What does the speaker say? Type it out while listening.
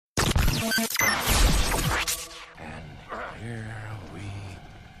And here we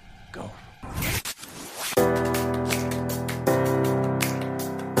go.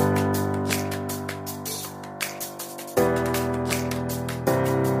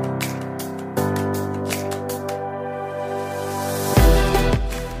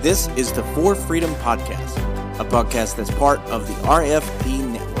 This is the For Freedom Podcast, a podcast that's part of the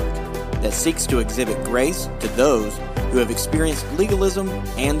RFP Network that seeks to exhibit grace to those who have experienced legalism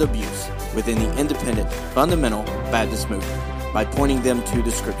and abuse within the independent fundamental Baptist movement by pointing them to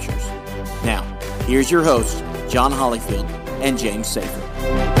the Scriptures. Now, here's your hosts, John Hollyfield and James Safer.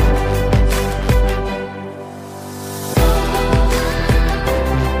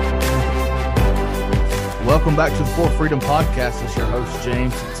 Welcome back to the For Freedom Podcast. It's your host,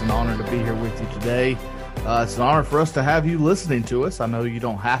 James. It's an honor to be here with you today. It's an honor for us to have you listening to us. I know you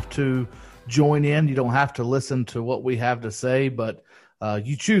don't have to join in. You don't have to listen to what we have to say, but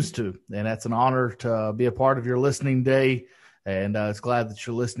you choose to. And that's an honor to be a part of your listening day. And it's glad that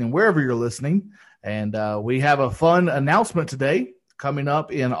you're listening wherever you're listening. And we have a fun announcement today. Coming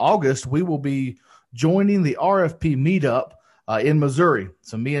up in August, we will be joining the RFP meetup in Missouri.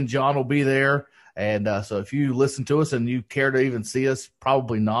 So me and John will be there. And so if you listen to us and you care to even see us,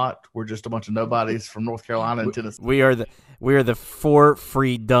 probably not. We're just a bunch of nobodies from North Carolina and Tennessee. We are the For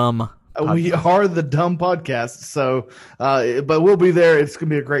Freedom podcast. We are the dumb podcast. So, but we'll be there. It's going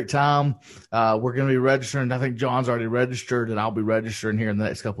to be a great time. We're going to be registering. I think John's already registered, and I'll be registering here in the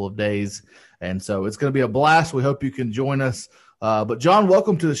next couple of days. And so it's going to be a blast. We hope you can join us. But John,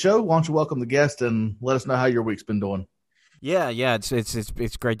 welcome to the show. Why don't you welcome the guest and let us know how your week's been doing? Yeah,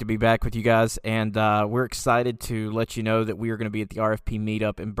 it's great to be back with you guys, and we're excited to let you know that we are going to be at the RFP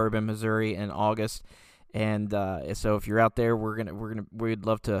meetup in Bourbon, Missouri, in August. And so if you're out there, we'd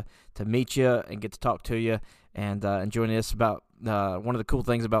love to meet you and get to talk to you and join us. About one of the cool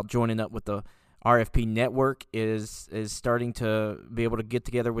things about joining up with the RFP network is starting to be able to get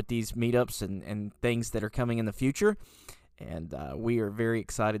together with these meetups and things that are coming in the future. And we are very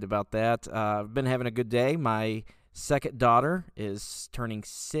excited about that. I've been having a good day. My second daughter is turning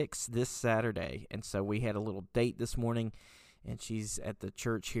 6 this Saturday, and so we had a little date this morning, and she's at the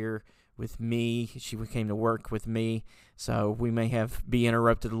church here with me. She came to work with me, so we may be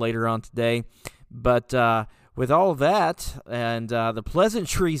interrupted later on today. But with all of that and the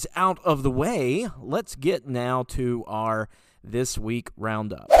pleasantries out of the way, let's get now to our This Week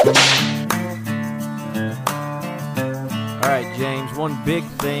Roundup. All right, James, one big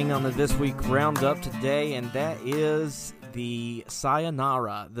thing on the This Week Roundup today, and that is the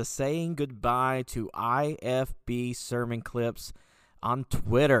sayonara, the saying goodbye to IFB sermon clips on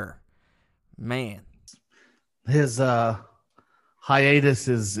Twitter. Man. His hiatus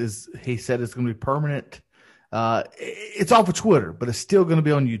is he said it's going to be permanent. It's off of Twitter, but it's still going to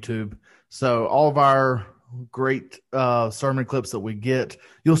be on YouTube. So all of our great sermon clips that we get,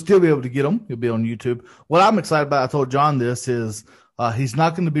 you'll still be able to get them. You'll be on YouTube. What I'm excited about, I told John this, is he's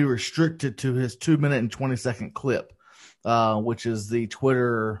not going to be restricted to his 2-minute and 20-second clip, which is the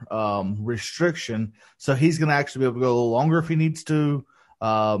Twitter restriction. So he's going to actually be able to go a little longer if he needs to.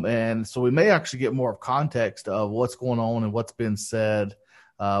 And so we may actually get more of context of what's going on and what's been said.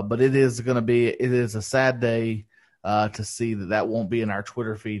 But it is a sad day to see that won't be in our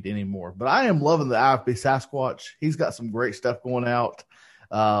Twitter feed anymore. But I am loving the IFB Sasquatch. He's got some great stuff going out.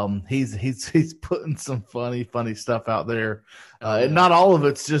 He's putting some funny stuff out there. And not all of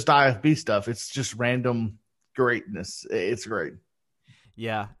it's just IFB stuff. It's just random greatness. It's great.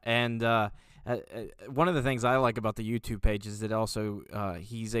 Yeah, and one of the things I like about the YouTube page is that also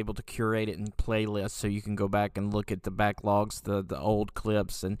he's able to curate it in playlists, so you can go back and look at the backlogs, the old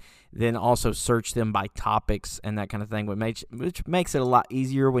clips, and then also search them by topics and that kind of thing, which makes it a lot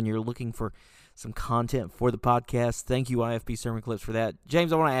easier when you're looking for some content for the podcast. Thank you, IFB Sermon Clips, for that.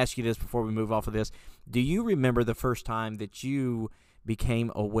 James, I want to ask you this before we move off of this. Do you remember the first time that you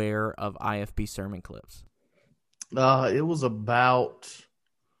became aware of IFB Sermon Clips? It was about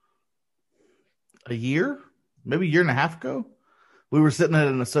a year, maybe a year and a half ago. We were sitting at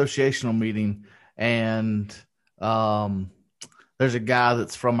an associational meeting, and there's a guy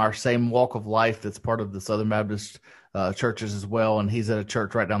that's from our same walk of life that's part of the Southern Baptist churches as well, and he's at a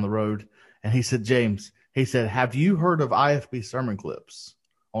church right down the road. And he said, James, he said, have you heard of IFB Sermon Clips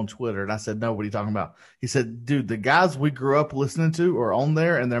on Twitter? And I said, no, what are you talking about? He said, dude, the guys we grew up listening to are on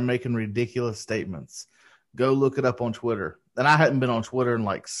there, and they're making ridiculous statements. Go look it up on Twitter. And I hadn't been on Twitter in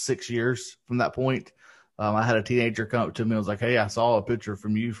like 6 years from that point. I had a teenager come up to me and was like, hey, I saw a picture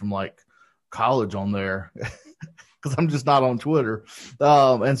from you from like college on there, because I'm just not on Twitter.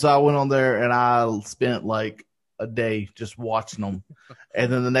 And so I went on there and I spent like a day just watching them.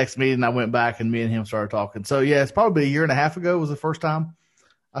 And then the next meeting I went back and me and him started talking. So yeah, it's probably a year and a half ago was the first time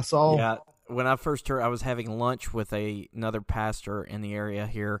I saw. Yeah, when I first heard, I was having lunch with another pastor in the area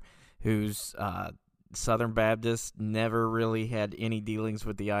here who's Southern Baptist, never really had any dealings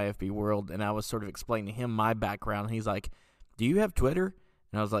with the IFB world, and I was sort of explaining to him my background. And he's like, "Do you have Twitter?"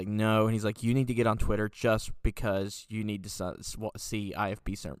 And I was like, "No." And he's like, "You need to get on Twitter just because you need to see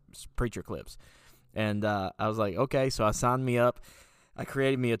IFB preacher clips." And I was like, "Okay." So I signed me up. I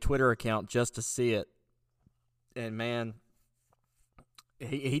created me a Twitter account just to see it. And man,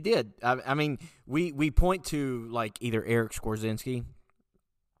 he did. I mean, we point to like either Eric Skwarczynski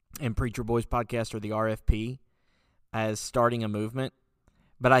and Preacher Boys Podcast or the RFP as starting a movement.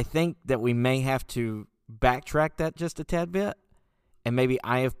 But I think that we may have to backtrack that just a tad bit. And maybe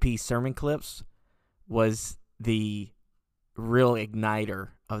IFP sermon clips was the real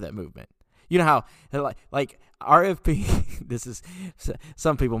igniter of that movement. You know how, like RFP, this is,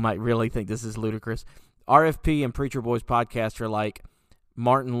 some people might really think this is ludicrous. RFP and Preacher Boys Podcast are like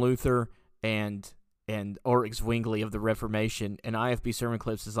Martin Luther and Ulrich Zwingli of the Reformation, and IFB sermon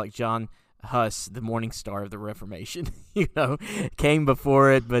clips is like John Huss, the Morning Star of the Reformation. Came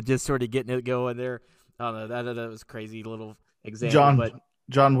before it, but just sort of getting it going there. I don't know, that was a crazy little example.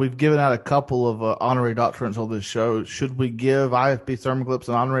 John, we've given out a couple of honorary doctorates on this show. Should we give IFB sermon clips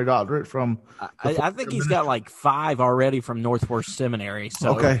an honorary doctorate from? I think he's got like 5 already from Northwest Seminary.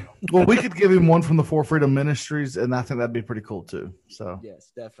 So okay, well, we could give him one from the Four Freedom Ministries, and I think that'd be pretty cool too. So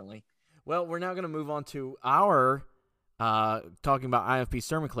yes, definitely. Well, we're now going to move on to our talking about IFB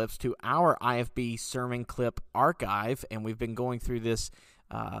sermon clips to our IFB sermon clip archive, and we've been going through this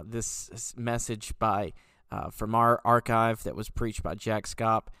message from our archive that was preached by Jack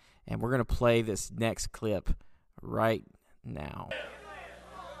Scopp, and we're going to play this next clip right now.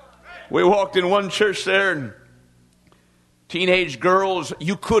 We walked in one church there, and teenage girls,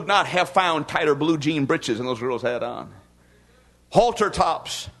 you could not have found tighter blue jean breeches than those girls had on. Halter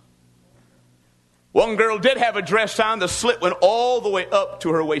tops. One girl did have a dress on. The slit went all the way up to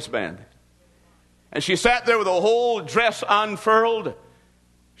her waistband. And she sat there with the whole dress unfurled,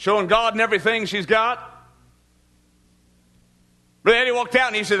 showing God and everything she's got. Brother Eddie walked out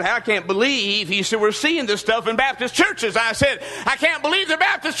and he said, I can't believe, he said, we're seeing this stuff in Baptist churches. I said, I can't believe they're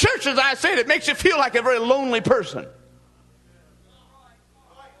Baptist churches. I said, it makes you feel like a very lonely person.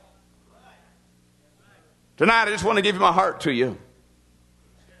 Tonight, I just want to give my heart to you.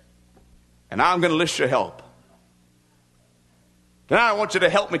 And I'm going to list your help. Tonight, I want you to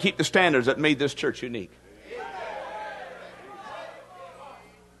help me keep the standards that made this church unique.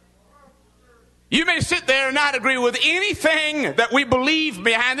 You may sit there and not agree with anything that we believe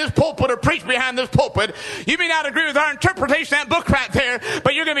behind this pulpit or preach behind this pulpit. You may not agree with our interpretation of that book right there,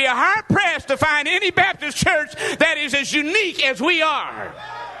 but you're going to be hard-pressed to find any Baptist church that is as unique as we are.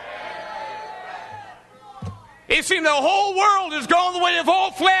 It seems the whole world has gone the way of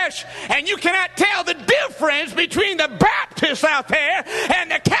all flesh, and you cannot tell the difference between the Baptists out there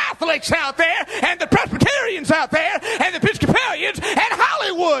and the Catholics out there and the Presbyterians out there and the Episcopalians and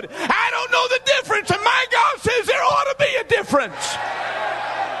Hollywood. I don't know the difference, and my God says there ought to be a difference.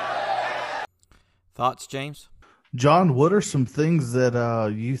 Thoughts, James? John, what are some things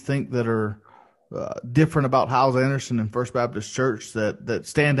that you think that are different about Hyles-Anderson and First Baptist Church that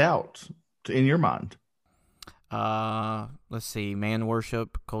stand out in your mind? Let's see, man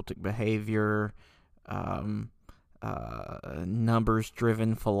worship, cultic behavior,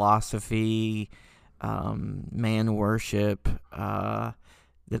 numbers-driven philosophy, man worship.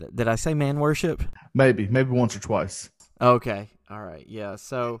 Did I say man worship? Maybe once or twice. Okay, all right, yeah.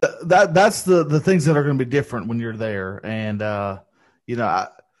 So that's the things that are going to be different when you're there, and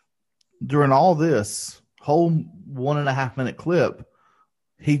during all this whole 1.5 minute clip,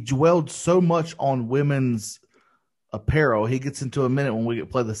 he dwelled so much on women's apparel. He gets into a minute when we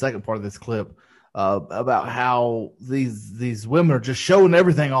play the second part of this clip about how these women are just showing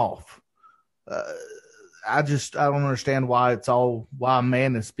everything off. I don't understand why a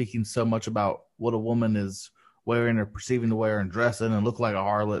man is speaking so much about what a woman is wearing or perceiving to wear and dressing and look like a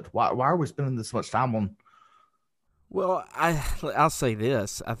harlot. Why are we spending this much time on? Well, I'll say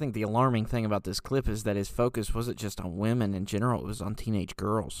this. I think the alarming thing about this clip is that his focus wasn't just on women in general. It was on teenage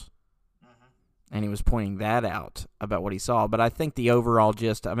girls. And he was pointing that out about what he saw. But I think the overall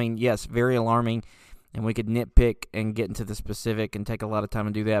gist, I mean, yes, very alarming, and we could nitpick and get into the specific and take a lot of time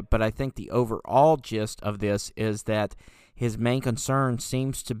to do that. But I think the overall gist of this is that his main concern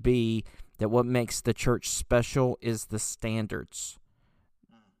seems to be that what makes the church special is the standards.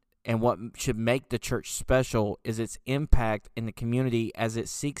 And what should make the church special is its impact in the community as it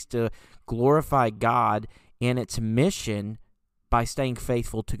seeks to glorify God in its mission by staying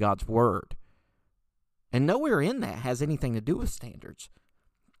faithful to God's word. And nowhere in that has anything to do with standards.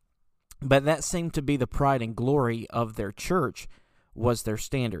 But that seemed to be the pride and glory of their church, was their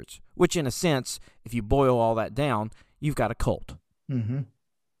standards, which in a sense, if you boil all that down, you've got a cult. Mm-hmm.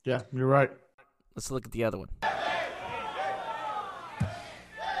 Yeah, you're right. Let's look at the other one.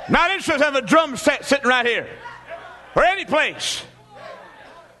 Not interested in having a drum set sitting right here or any place.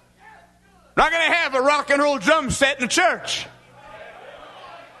 Not going to have a rock and roll drum set in the church.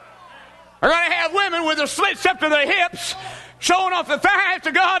 We're going to have women with their slits up to their hips, showing off the thighs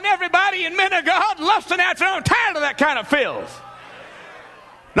to God and everybody, and men of God lusting after them. I'm tired of that kind of filth.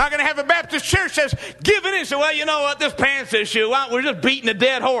 Not going to have a Baptist church that's giving in. So, well, you know what, this pants issue, we're just beating a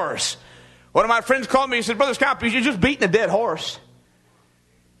dead horse. One of my friends called me and said, Brother Scott, you're just beating a dead horse.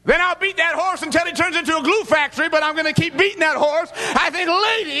 Then I'll beat that horse until he turns into a glue factory, but I'm going to keep beating that horse. I think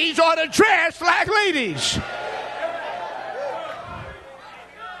ladies ought to dress like ladies.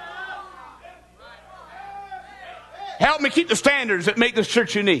 Help me keep the standards that make this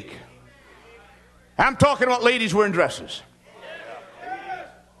church unique. I'm talking about ladies wearing dresses.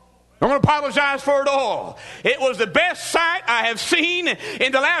 I'm going to apologize for it all. It was the best sight I have seen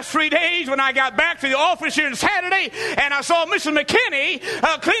in the last 3 days when I got back to the office here on Saturday and I saw Mrs. McKinney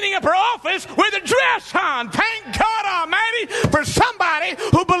cleaning up her office with a dress on. Thank God Almighty for somebody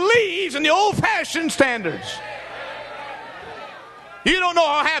who believes in the old-fashioned standards. You don't know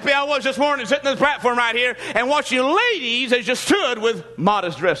how happy I was this morning sitting on this platform right here and watching ladies as just stood with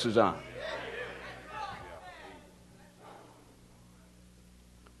modest dresses on.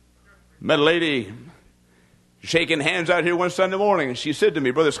 Met a lady shaking hands out here one Sunday morning, and she said to me,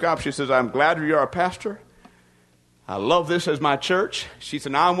 Brother Scott, she says, I'm glad you're our pastor. I love this as my church. She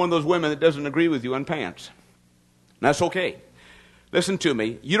said, now I'm one of those women that doesn't agree with you on pants. And that's okay. Listen to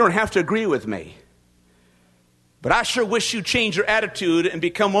me. You don't have to agree with me. But I sure wish you'd change your attitude and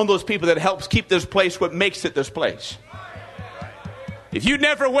become one of those people that helps keep this place what makes it this place. If you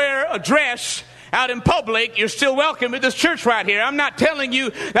never wear a dress out in public, you're still welcome at this church right here. I'm not telling you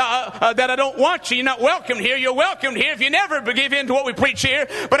that I don't want you. You're not welcome here. You're welcome here if you never give in to what we preach here.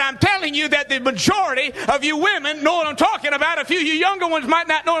 But I'm telling you that the majority of you women know what I'm talking about. A few of you younger ones might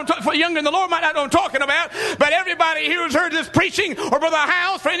not know what I'm talking about. Younger in the Lord might not know what I'm talking about. But everybody here who's heard this preaching, or Brother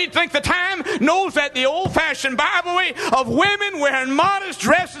House for any length of time, knows that the old-fashioned Bible way of women wearing modest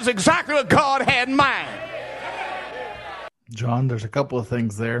dresses is exactly what God had in mind. John, there's a couple of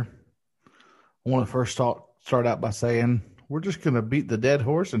things there. I want to first start out by saying we're just going to beat the dead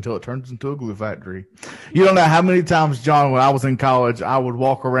horse until it turns into a glue factory. You don't know how many times, John, when I was in college, I would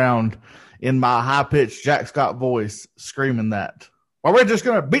walk around in my high-pitched Jack Scott voice screaming that. Well, we're just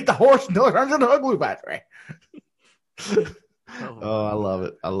going to beat the horse until it turns into a glue factory. Oh, I love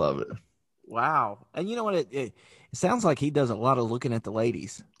it. I love it. Wow. And you know what? It sounds like he does a lot of looking at the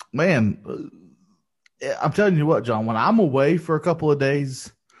ladies. Man, I'm telling you what, John, when I'm away for a couple of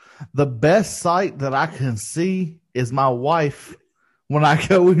days, the best sight that I can see is my wife when I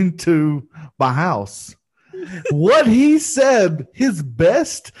go into my house. What he said his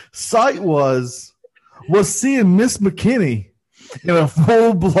best sight was seeing Miss McKinney in a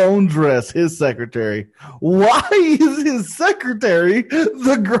full-blown dress, his secretary. Why is his secretary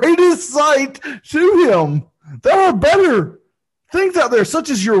the greatest sight to him? There are better things out there, such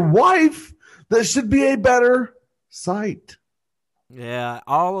as your wife, that should be a better sight. Yeah,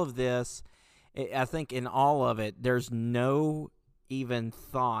 all of this, I think in all of it, there's no even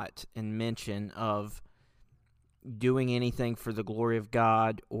thought and mention of doing anything for the glory of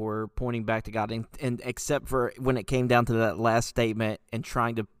God or pointing back to God, and except for when it came down to that last statement and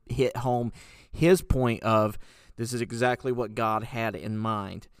trying to hit home his point of this is exactly what God had in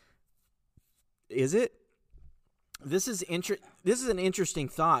mind. Is it? This is an interesting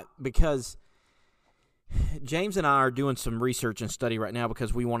thought because James and I are doing some research and study right now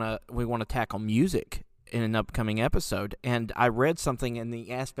because we want to tackle music in an upcoming episode. And I read something in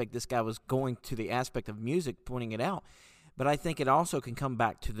the aspect, this guy was going to the aspect of music, pointing it out. But I think it also can come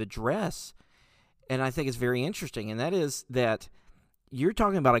back to the dress. And I think it's very interesting. And that is that you're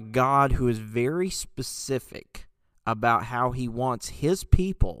talking about a God who is very specific about how he wants his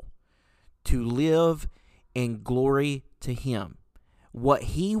people to live in glory to him. What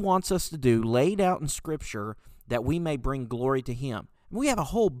he wants us to do, laid out in Scripture, that we may bring glory to him. We have a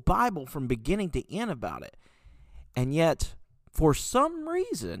whole Bible from beginning to end about it. And yet, for some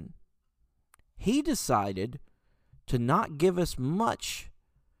reason, he decided to not give us much,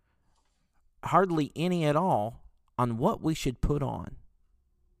 hardly any at all, on what we should put on.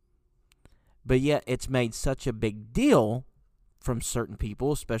 But yet, it's made such a big deal from certain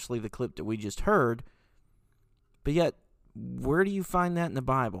people, especially the clip that we just heard, But yet, where do you find that in the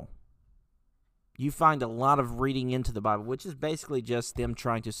Bible? You find a lot of reading into the Bible, which is basically just them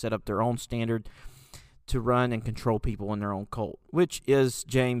trying to set up their own standard to run and control people in their own cult, which is,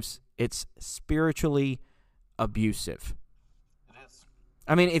 James, it's spiritually abusive. It is.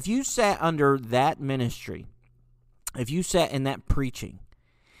 I mean, if you sat under that ministry, if you sat in that preaching,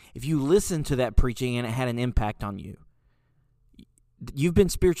 if you listened to that preaching and it had an impact on you, you've been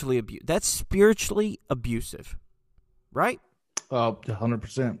spiritually abused. That's spiritually abusive, right?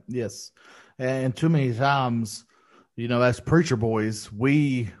 100%. Yes. And too many times, as preacher boys,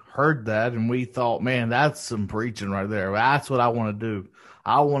 we heard that and we thought, man, that's some preaching right there. That's what I want to do.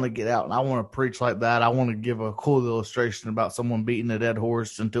 I want to get out and I want to preach like that. I want to give a cool illustration about someone beating a dead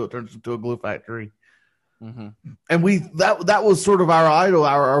horse until it turns into a glue factory. Mm-hmm. And that was sort of our idol,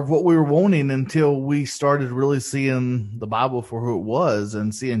 our what we were wanting, until we started really seeing the Bible for who it was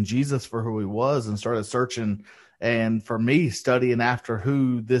and seeing Jesus for who he was, and started searching. And for me, studying after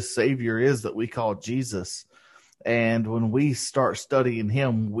who this Savior is that we call Jesus. And when we start studying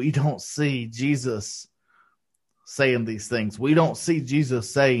him, we don't see Jesus saying these things. We don't see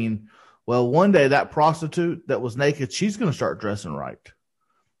Jesus saying, well, one day that prostitute that was naked, she's going to start dressing right.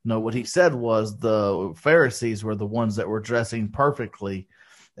 No, what he said was the Pharisees were the ones that were dressing perfectly,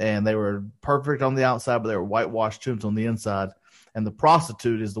 and they were perfect on the outside, but they were whitewashed tombs on the inside. And the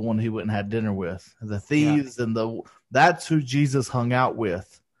prostitute is the one he went and had dinner with. The thieves and that's who Jesus hung out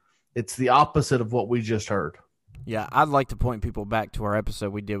with. It's the opposite of what we just heard. Yeah, I'd like to point people back to our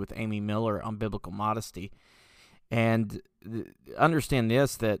episode we did with Amy Miller on biblical modesty, and understand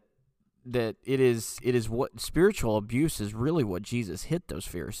this, that it is what spiritual abuse is really what Jesus hit those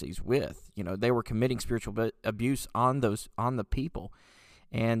Pharisees with. They were committing spiritual abuse on the people.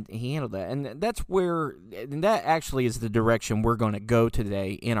 And he handled that. And that actually is the direction we're going to go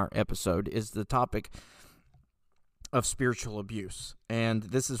today in our episode, is the topic of spiritual abuse. And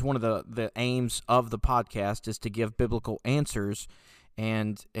this is one of the aims of the podcast, is to give biblical answers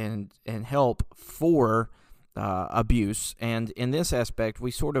and help for abuse. And in this aspect,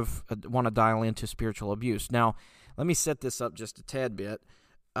 we sort of want to dial into spiritual abuse. Now, let me set this up just a tad bit.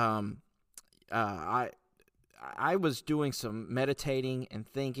 I was doing some meditating and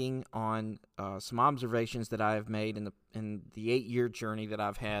thinking on some observations that I have made in the 8-year journey that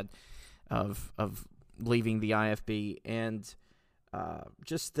I've had of leaving the IFB, and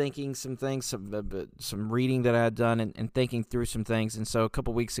just thinking some things, some reading that I had done, and thinking through some things. And so a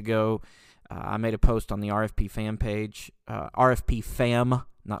couple weeks ago, I made a post on the RFP fan page, RFP fam,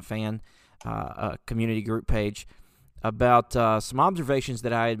 not fan, community group page, about some observations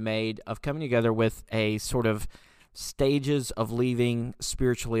that I had made of coming together with a sort of stages of leaving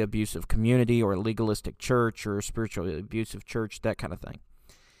spiritually abusive community or legalistic church or spiritually abusive church, that kind of thing.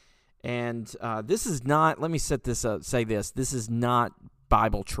 And this is not, let me set this up, say this is not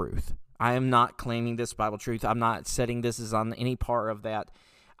Bible truth. I am not claiming this Bible truth. I'm not setting this as on any part of that.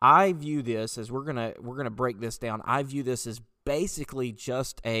 I view this as, we're gonna break this down, I view this as basically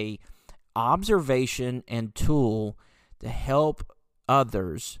just a observation and tool to help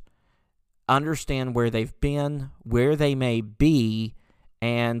others understand where they've been, where they may be,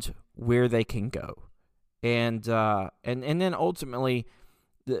 and where they can go, and then ultimately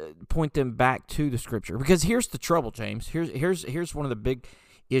point them back to the Scripture. Because here's the trouble, James. Here's one of the big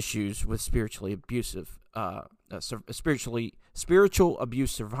issues with spiritually abusive, spiritual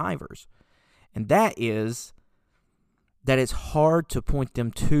abuse survivors, and that is that it's hard to point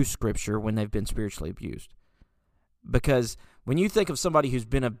them to Scripture when they've been spiritually abused. Because when you think of somebody who's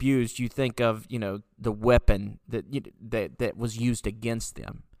been abused, you think of, the weapon that was used against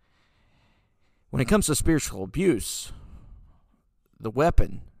them. When it comes to spiritual abuse, the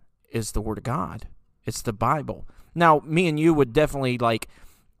weapon is the Word of God. It's the Bible. Now, me and you would definitely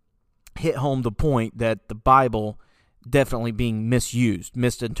hit home the point that the Bible definitely being misused,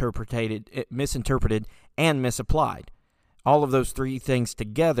 misinterpreted, and misapplied. All of those three things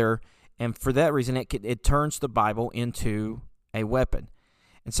together. And for that reason, it turns the Bible into a weapon.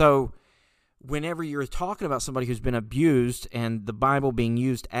 And so whenever you're talking about somebody who's been abused and the Bible being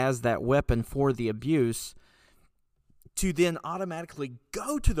used as that weapon for the abuse, to then automatically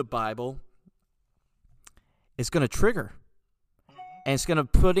go to the Bible, it's going to trigger. And it's going to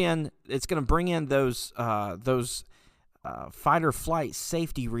bring in those fight or flight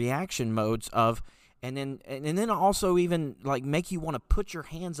safety reaction modes of, and then also even make you want to put your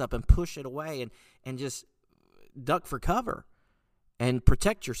hands up and push it away and just duck for cover and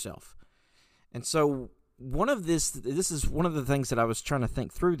protect yourself. And so this is one of the things that I was trying to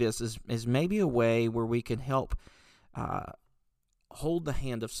think through. This is maybe a way where we can help hold the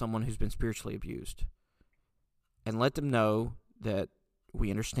hand of someone who's been spiritually abused. and let them know that we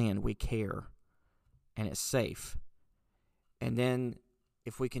understand, we care, and it's safe. And then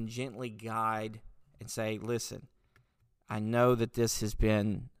if we can gently guide and say, listen, I know that this has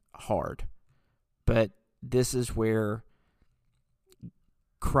been hard, but this is where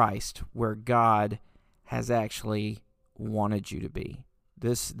Christ, where God has actually wanted you to be.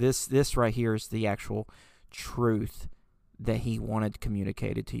 This right here is the actual truth that he wanted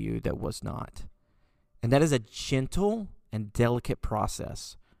communicated to you that was not. And that is a gentle and delicate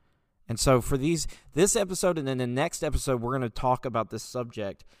process. And so for this episode and then the next episode, we're going to talk about this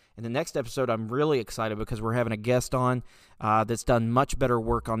subject. In the next episode, I'm really excited because we're having a guest on that's done much better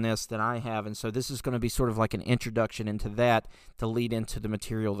work on this than I have. And so this is going to be sort of like an introduction into that to lead into the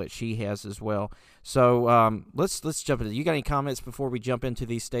material that she has as well. So let's jump into it. You got any comments before we jump into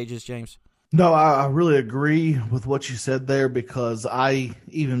these stages, James? No, I really agree with what you said there, because I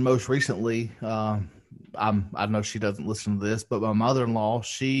even most recently, I know she doesn't listen to this, but my mother-in-law,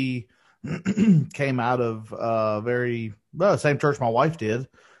 she came out of same church my wife did.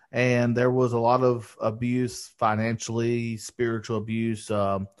 And there was a lot of abuse, financially, spiritual abuse,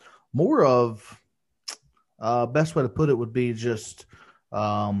 more of, best way to put it would be just,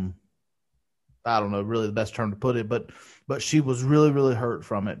 I don't know, really the best term to put it, but she was really, really hurt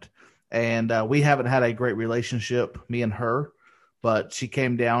from it. And we haven't had a great relationship, me and her, but she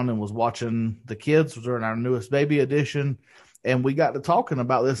came down and was watching the kids during our newest baby edition. And we got to talking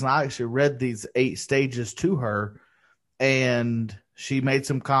about this, and I actually read these 8 stages to her, and she made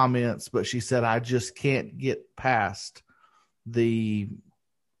some comments, but she said, I just can't get past the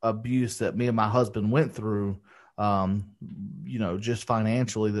abuse that me and my husband went through, just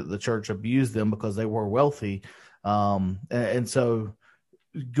financially, that the church abused them because they were wealthy. And so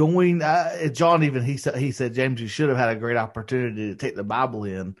John, even he said, James, you should have had a great opportunity to take the Bible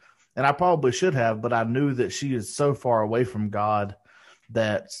in. And I probably should have, but I knew that she is so far away from God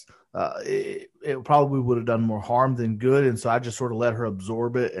that it probably would have done more harm than good. And so I just sort of let her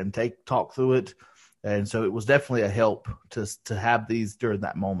absorb it and talk through it. And so it was definitely a help to have these during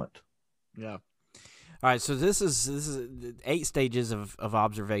that moment. Yeah. All right. So this is 8 stages of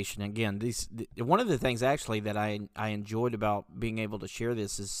observation. Again, one of the things actually that I enjoyed about being able to share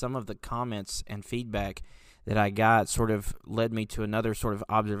this is some of the comments and feedback that I got sort of led me to another sort of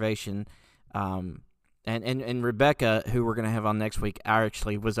observation. And Rebecca, who we're going to have on next week,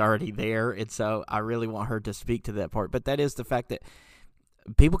 actually was already there, and so I really want her to speak to that part. But that is the fact that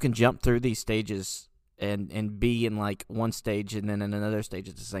people can jump through these stages and be in like one stage and then in another stage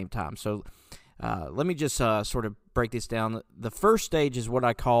at the same time. So let me just sort of break this down. The first stage is what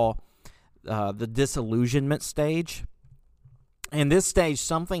I call the disillusionment stage. In this stage,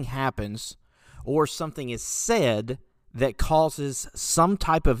 something happens or something is said that causes some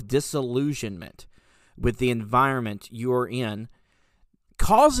type of disillusionment with the environment you're in,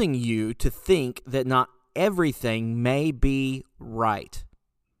 causing you to think that not everything may be right.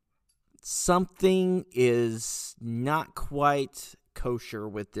 Something is not quite kosher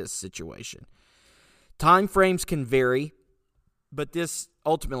with this situation. Time frames can vary, but this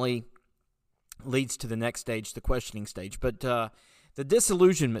ultimately leads to the next stage, the questioning stage. But the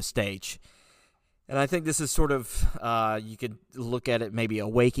disillusionment stage, and I think this is sort of, you could look at it maybe a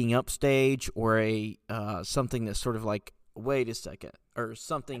waking up stage or a something that's sort of like, wait a second, or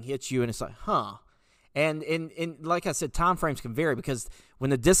something hits you and it's like, huh. And like I said, time frames can vary because when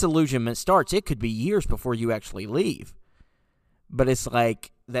the disillusionment starts, it could be years before you actually leave. But it's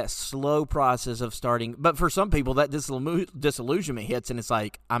like that slow process of starting. But for some people, that disillusionment hits and it's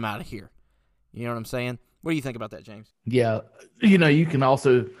like, I'm out of here. You know what I'm saying? What do you think about that, James? Yeah. You can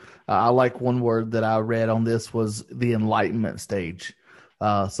also, I like one word that I read on this was the enlightenment stage.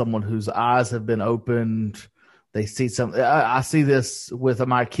 Someone whose eyes have been opened. They see something. I see this with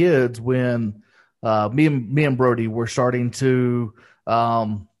my kids when me and Brody were starting to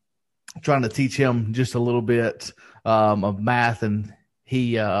trying to teach him just a little bit of math, and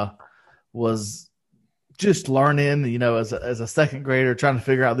he was just learning, as a second grader, trying to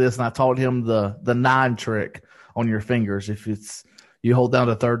figure out this. And I taught him the 9 trick on your fingers. If you hold down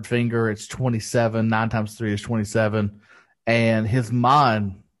the third finger, it's 27. 9 times 3 is 27. And his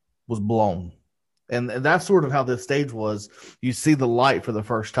mind was blown. And that's sort of how this stage was. You see the light for the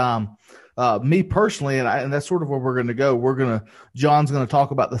first time. Me personally, and that's sort of where we're going to go. John's going to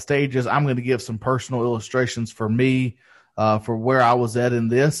talk about the stages. I'm going to give some personal illustrations for me, for where I was at in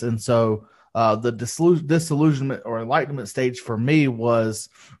this. And so the disillusionment or enlightenment stage for me was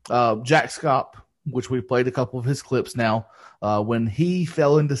Jack Scott, which we played a couple of his clips now. When he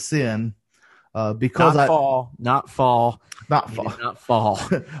fell into sin, because not fall. not He fall. did not fall.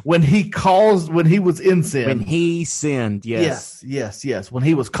 when he was in sin. When he sinned, yes. Yes. When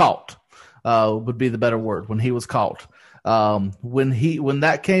he was caught, would be the better word. When he was caught. When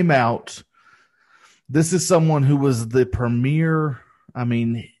that came out, this is someone who was the premier. I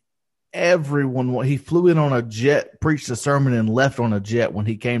mean, everyone. He flew in on a jet, preached a sermon, and left on a jet when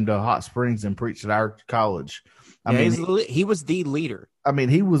he came to Hot Springs and preached at our college. I mean, he was the leader. I mean,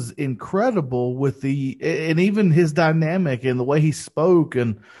 he was incredible with and even his dynamic and the way he spoke.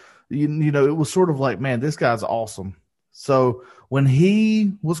 And, you know, it was sort of like, man, this guy's awesome. So when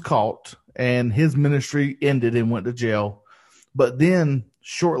he was caught and his ministry ended and went to jail, but then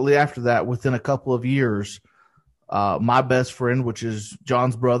shortly after that, within a couple of years, my best friend, which is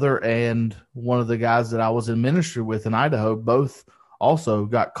John's brother, and one of the guys that I was in ministry with in Idaho, both also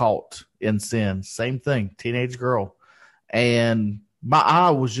got caught in sin. Same thing, teenage girl. And my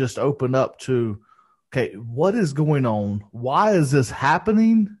eye was just opened up to, okay, what is going on? Why is this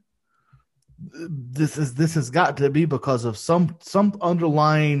happening? This has got to be because of some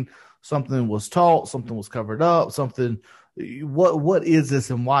underlying, something was taught, something was covered up, something. What is this,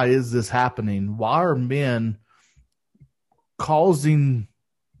 and why is this happening? Why are men causing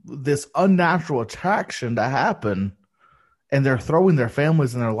this unnatural attraction to happen, and they're throwing their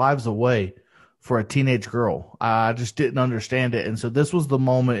families and their lives away for a teenage girl? I just didn't understand it. And so this was the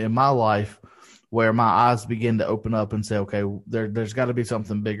moment in my life where my eyes began to open up and say, okay, there's got to be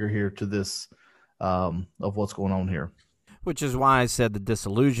something bigger here to this, of what's going on here. Which is why I said the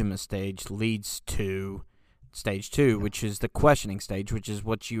disillusionment stage leads to stage 2, which is the questioning stage, which is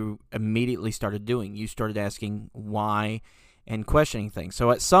what you immediately started doing. You started asking why and questioning things.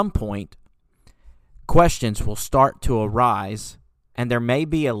 So at some point, questions will start to arise, and there may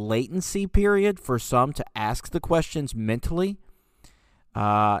be a latency period for some to ask the questions mentally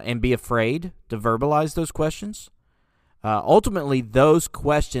and be afraid to verbalize those questions. Ultimately, those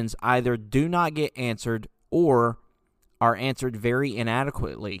questions either do not get answered or are answered very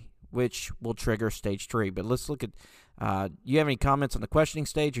inadequately, which will trigger stage 3. But let's look at, you have any comments on the questioning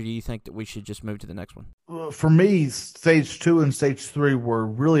stage, or do you think that we should just move to the next one? For me, stage 2 and stage 3 were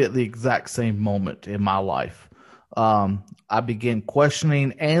really at the exact same moment in my life. I began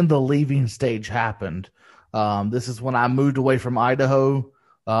questioning, and the leaving stage happened. This is when I moved away from Idaho.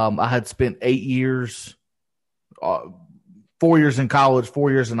 I had spent 8 years, 4 years in college, 4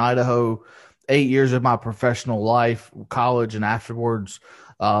 years in Idaho, 8 years of my professional life, college and afterwards,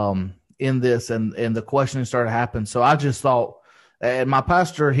 in this, and the questioning started to happen. So I just thought, and my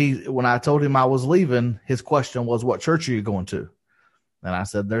pastor, when I told him I was leaving, his question was, what church are you going to? And I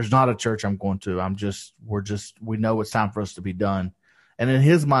said, there's not a church I'm going to. We know it's time for us to be done. And in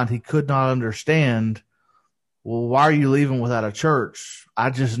his mind, he could not understand, well, why are you leaving without a church?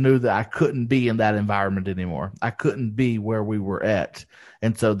 I just knew that I couldn't be in that environment anymore. I couldn't be where we were at.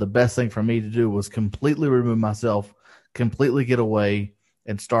 And so the best thing for me to do was completely remove myself, completely get away,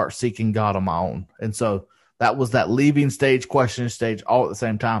 and start seeking God on my own. And so that was that leaving stage, questioning stage, all at the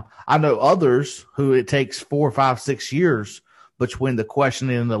same time. I know others who it takes 4, 5, 6 years between the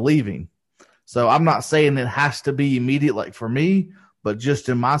questioning and the leaving. So I'm not saying it has to be immediate like for me, but just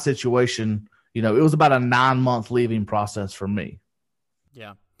in my situation, you know, it was about a 9-month leaving process for me.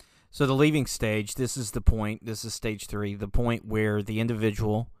 Yeah. So the leaving stage, this is the point, this is stage 3, the point where the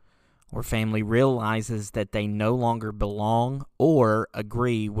individual or family realizes that they no longer belong or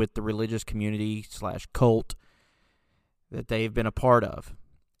agree with the religious community / cult that they've been a part of,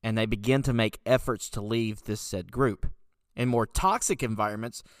 and they begin to make efforts to leave this said group. In more toxic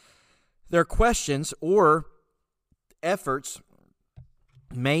environments, their questions or efforts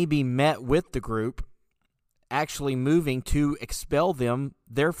may be met with the group actually moving to expel them,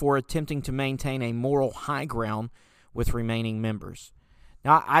 therefore attempting to maintain a moral high ground with remaining members.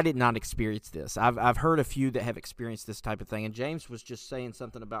 Now, I did not experience this. I've heard a few that have experienced this type of thing, and James was just saying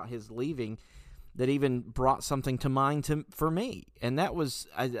something about his leaving that even brought something to mind for me, and that was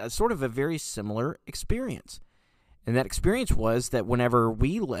a sort of a very similar experience. And that experience was that whenever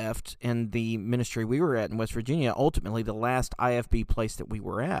we left in the ministry we were at in West Virginia, ultimately the last IFB place that we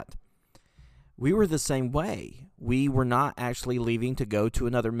were at, we were the same way. We were not actually leaving to go to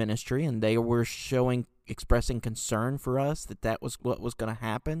another ministry, and they were expressing concern for us that was what was going to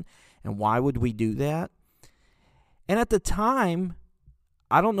happen, and why would we do that? And at the time,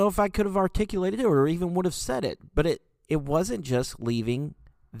 I don't know if I could have articulated it or even would have said it, but it wasn't just leaving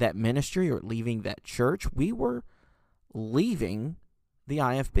that ministry or leaving that church. We were leaving the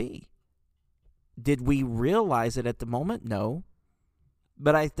IFB. Did we realize it at the moment? No.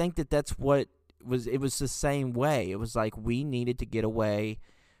 But I think that's what it was the same way. It was like we needed to get away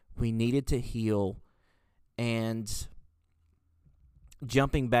We needed to heal, and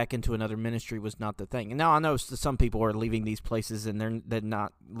jumping back into another ministry was not the thing. And now I know some people are leaving these places and they're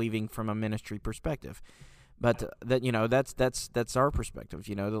not leaving from a ministry perspective, but that's our perspective.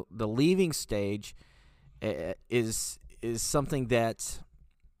 The leaving stage is something that,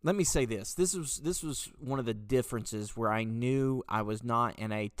 let me say this. This was one of the differences where I knew I was not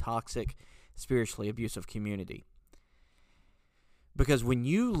in a toxic, spiritually abusive community. Because when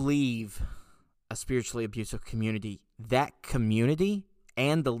you leave a spiritually abusive community, that community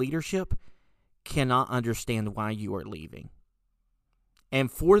and the leadership cannot understand why you are leaving.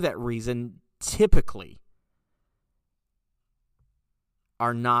 And for that reason, typically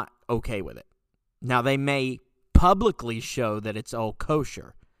are not okay with it. Now, they may publicly show that it's all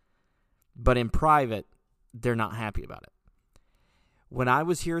kosher, but in private, they're not happy about it. When I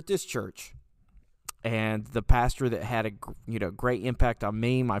was here at this church, and the pastor that had a great impact on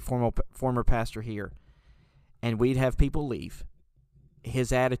me, my former pastor here, and we'd have people leave,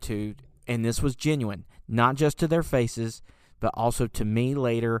 his attitude, and this was genuine, not just to their faces, but also to me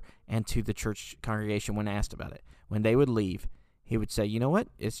later and to the church congregation when asked about it. When they would leave, he would say, you know what,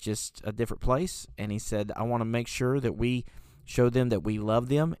 it's just a different place. And he said, I want to make sure that we show them that we love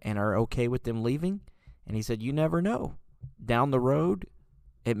them and are okay with them leaving. And he said, you never know. Down the road,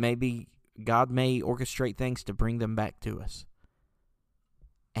 God may orchestrate things to bring them back to us.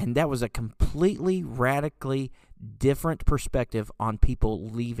 And that was a completely, radically different perspective on people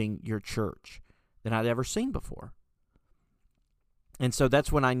leaving your church than I'd ever seen before. And so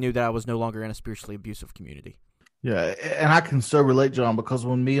that's when I knew that I was no longer in a spiritually abusive community. Yeah, and I can so relate, John, because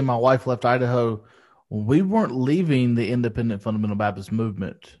when me and my wife left Idaho, we weren't leaving the independent fundamental Baptist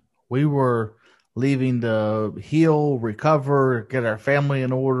movement. We were leaving to heal, recover, get our family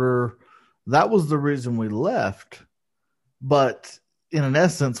in order. That was the reason we left. But in an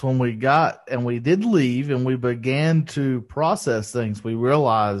essence, when we did leave and we began to process things, we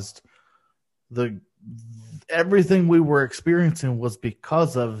realized everything we were experiencing was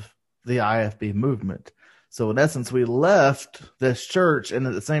because of the IFB movement. So in essence, we left this church, and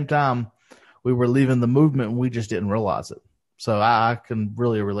at the same time, we were leaving the movement, and we just didn't realize it. So I can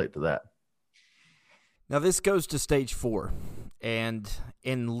really relate to that. Now this goes to stage 4, and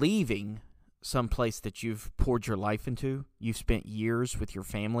in leaving some place that you've poured your life into, you've spent years with your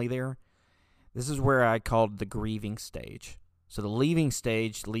family there, this is where I called the grieving stage. So the leaving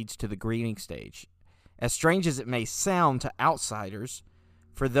stage leads to the grieving stage. As strange as it may sound to outsiders,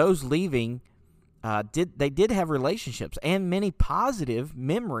 for those leaving, they did have relationships and many positive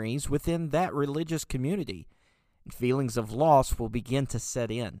memories within that religious community. Feelings of loss will begin to set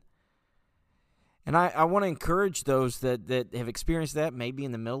in. And I want to encourage those that have experienced that, maybe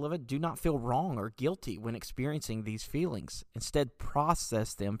in the middle of it, do not feel wrong or guilty when experiencing these feelings. Instead,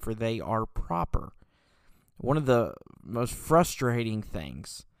 process them, for they are proper. One of the most frustrating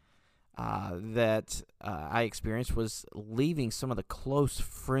things that I experienced was leaving some of the close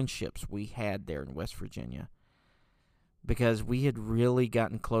friendships we had there in West Virginia, because we had really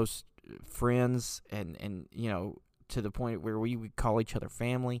gotten close friends and to the point where we would call each other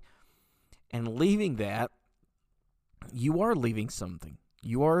family. And leaving that, you are leaving something.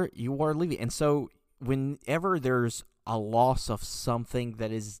 You are leaving. And so whenever there's a loss of something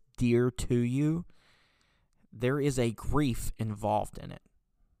that is dear to you, there is a grief involved in it.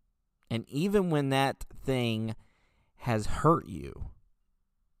 And even when that thing has hurt you,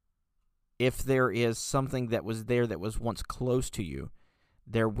 if there is something that was there that was once close to you,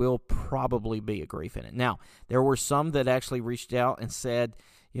 there will probably be a grief in it. Now, there were some that actually reached out and said,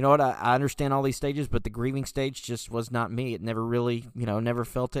 you know what, I understand all these stages, but the grieving stage just was not me. It never really, never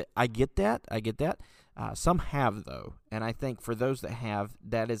felt it. I get that. Some have, though. And I think for those that have,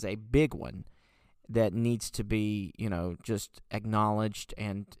 that is a big one that needs to be, just acknowledged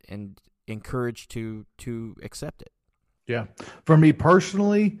and encouraged to accept it. Yeah. For me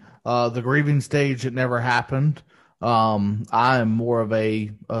personally, the grieving stage, it never happened. I am more of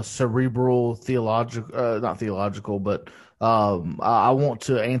a cerebral not theological, but I want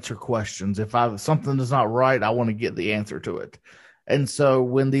to answer questions. If something is not right, I want to get the answer to it. And so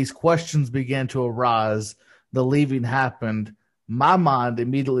when these questions began to arise, the leaving happened, my mind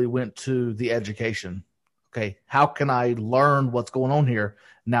immediately went to the education. Okay, how can I learn what's going on here?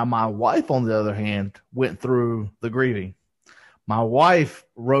 Now, my wife, on the other hand, went through the grieving. My wife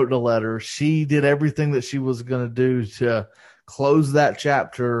wrote a letter. She did everything that she was going to do to close that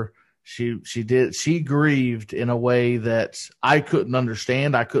chapter. She grieved in a way that I couldn't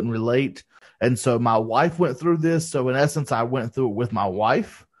understand. I couldn't relate. And so my wife went through this. So in essence, I went through it with my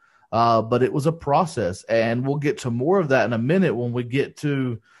wife. But it was a process, and we'll get to more of that in a minute when we get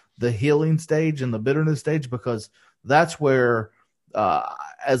to the healing stage and the bitterness stage, because that's where,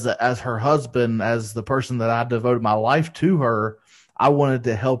 as her husband, as the person that I devoted my life to her, I wanted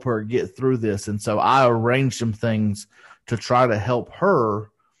to help her get through this. And so I arranged some things to try to help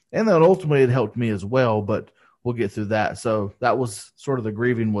her. And then ultimately it helped me as well, but we'll get through that. So that was sort of the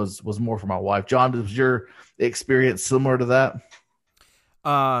grieving was more for my wife. John, was your experience similar to that?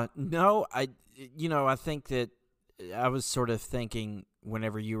 No, I think that I was sort of thinking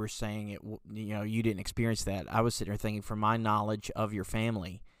whenever you were saying it, you didn't experience that. I was sitting there thinking, from my knowledge of your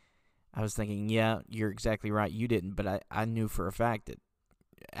family, I was thinking, yeah, you're exactly right. You didn't, but I knew for a fact that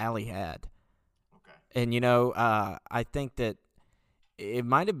Allie had. Okay. And, I think that it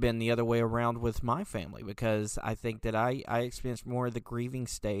might have been the other way around with my family, because I think that I experienced more of the grieving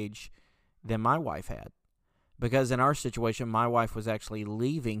stage than my wife had. Because in our situation, my wife was actually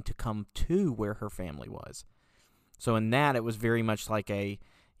leaving to come to where her family was. So in that, it was very much like a,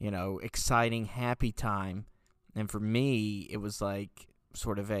 exciting, happy time. And for me, it was like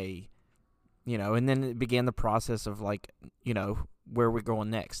sort of a, and then it began the process of like, where we're going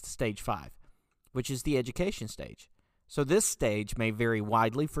next, stage 5, which is the education stage. So this stage may vary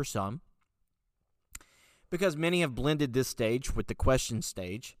widely for some, because many have blended this stage with the question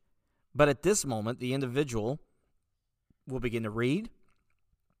stage. But at this moment, the individual will begin to read,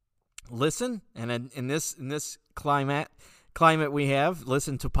 listen, and in this climate we have,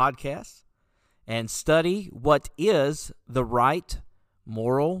 listen to podcasts and study what is the right,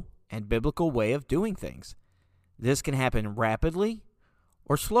 moral, and biblical way of doing things. This can happen rapidly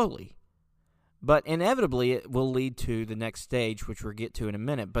or slowly, but inevitably it will lead to the next stage, which we'll get to in a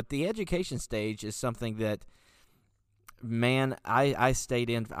minute. But the education stage is something that, man, I stayed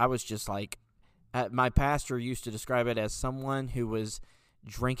in. I was just like, my pastor used to describe it as someone who was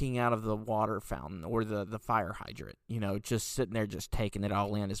drinking out of the water fountain or the fire hydrant, just sitting there just taking it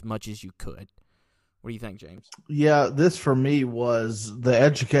all in as much as you could. What do you think, James? Yeah, this for me was the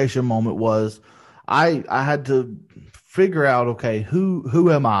education moment. Was I had to figure out, okay,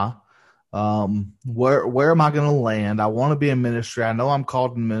 who am I? Where am I going to land? I want to be in ministry. I know I'm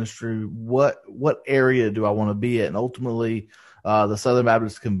called in ministry. What area do I want to be at? And ultimately, the Southern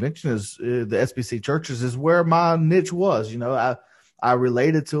Baptist Convention is the SBC churches is where my niche was. I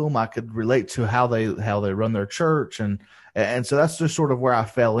related to them. I could relate to how they run their church, and so that's just sort of where I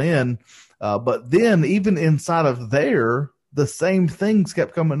fell in. But then even inside of there, the same things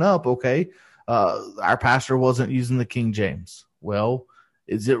kept coming up. Okay, our pastor wasn't using the King James. Well,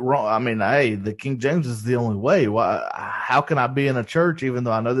 is it wrong? I mean, hey, the King James is the only way. How can I be in a church, even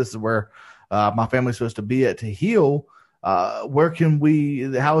though I know this is where my family's supposed to be at to heal? How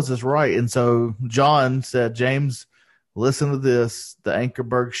is this right? And so John said, James, listen to this, the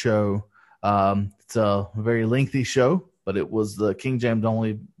Ankerberg Show. It's a very lengthy show, but it was the King James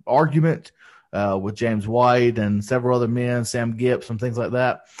only argument with James White and several other men, Sam Gipp, some things like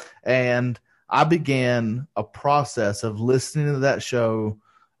that. And I began a process of listening to that show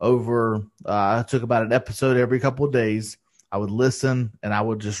over, I took about an episode every couple of days. I would listen and I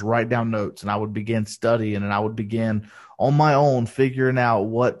would just write down notes, and I would begin studying, and I would begin on my own figuring out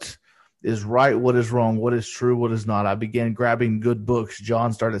what is right, what is wrong, what is true, what is not. I began grabbing good books.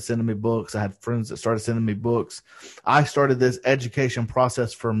 John started sending me books. I had friends that started sending me books. I started this education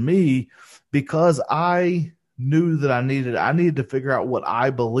process for me because I knew that I needed to figure out what I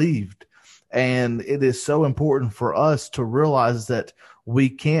believed. And it is so important for us to realize that we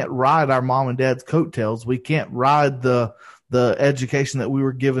can't ride our mom and dad's coattails. We can't ride the education that we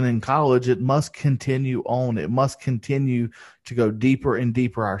were given in college. It must continue on. It must continue to go deeper and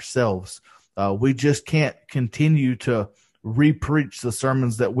deeper ourselves. We just can't continue to re-preach the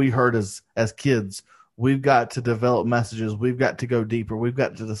sermons that we heard as kids. We've got to develop messages. We've got to go deeper. We've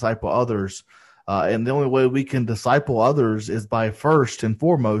got to disciple others. And the only way we can disciple others is by, first and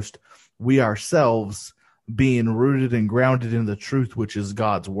foremost, we ourselves being rooted and grounded in the truth, which is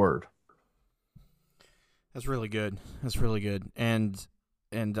God's word. That's really good. And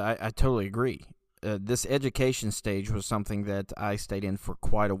I totally agree. This education stage was something that I stayed in for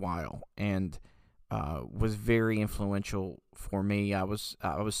quite a while, and was very influential for me. I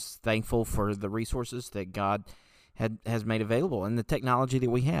was thankful for the resources that God has made available, and the technology that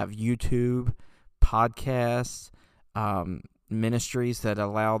we have: YouTube, podcasts, ministries that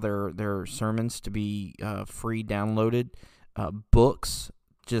allow their sermons to be free downloaded, books,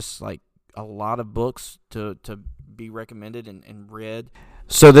 just like a lot of books to be recommended and read.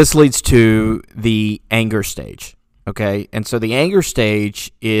 So this leads to the anger stage, okay? And so the anger stage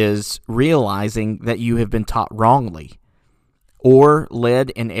is realizing that you have been taught wrongly or led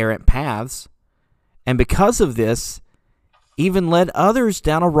in errant paths, and because of this, even led others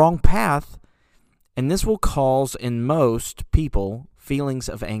down a wrong path, and this will cause in most people feelings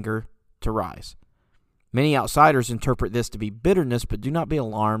of anger to rise. Many outsiders interpret this to be bitterness, but do not be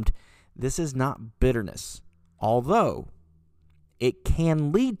alarmed. This is not bitterness, although it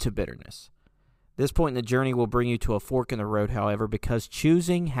can lead to bitterness. This point in the journey will bring you to a fork in the road, however, because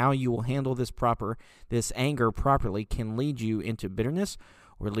choosing how you will handle this anger properly can lead you into bitterness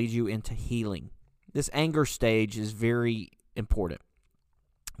or lead you into healing. This anger stage is very important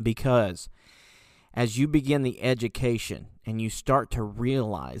because as you begin the education and you start to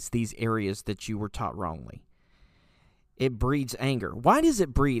realize these areas that you were taught wrongly, it breeds anger. Why does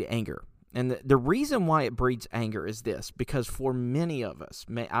it breed anger? And the reason why it breeds anger is this, because for many of us,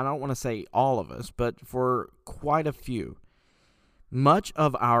 I don't want to say all of us, but for quite a few, much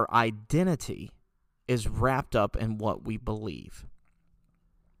of our identity is wrapped up in what we believe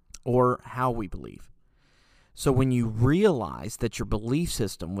or how we believe. So when you realize that your belief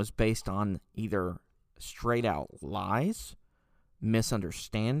system was based on either straight out lies,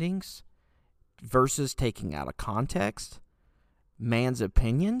 misunderstandings, verses taking out of context, man's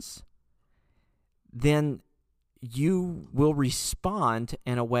opinions, then you will respond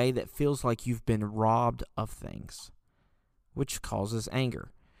in a way that feels like you've been robbed of things, which causes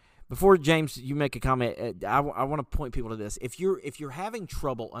anger. Before, James, you make a comment, I want to point people to this. If you're having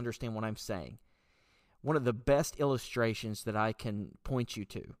trouble understanding what I'm saying, one of the best illustrations that I can point you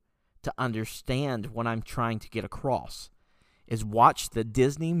to understand what I'm trying to get across is watch the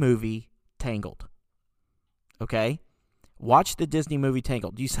Disney movie Tangled. Okay? Watch the Disney movie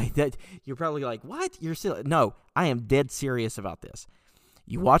Tangled. You say that, you're probably like, what? You're silly. No, I am dead serious about this.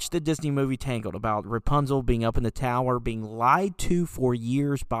 You watch the Disney movie Tangled about Rapunzel being up in the tower, being lied to for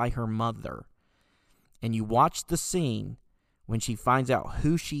years by her mother. And you watch the scene when she finds out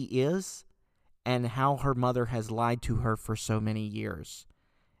who she is and how her mother has lied to her for so many years.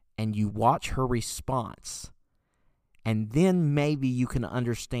 And you watch her response. And then maybe you can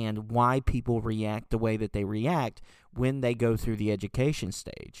understand why people react the way that they react when they go through the education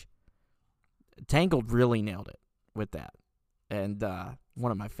stage. Tangled really nailed it with that. And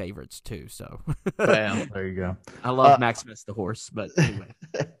one of my favorites, too. So, bam, there you go. I love Maximus the horse, but anyway.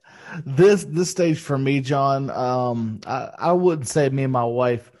 This stage for me, John, I wouldn't say me and my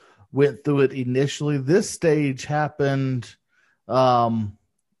wife went through it initially. This stage happened,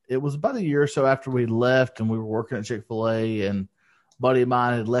 it was about a year or so after we left and we were working at Chick-fil-A, and a buddy of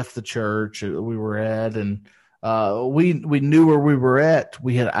mine had left the church we were at, and we knew where we were at.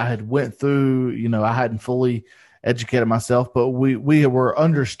 I had went through, I hadn't fully educated myself, but we were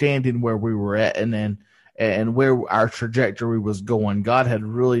understanding where we were at and where our trajectory was going. God had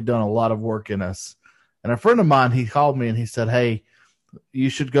really done a lot of work in us. And a friend of mine, he called me and he said, "Hey, you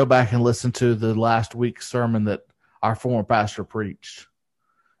should go back and listen to the last week's sermon that our former pastor preached."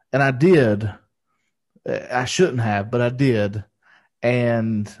 And I did. I shouldn't have, but I did.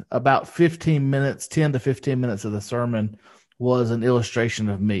 And about 10 to 15 minutes of the sermon was an illustration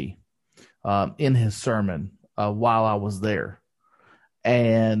of me in his sermon while I was there.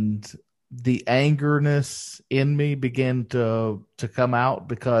 And the angerness in me began to come out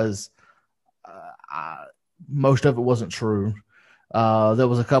because most of it wasn't true. There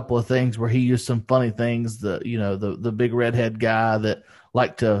was a couple of things where he used some funny things. The big redhead guy that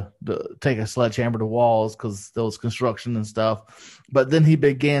liked to take a sledgehammer to walls because there was construction and stuff. But then he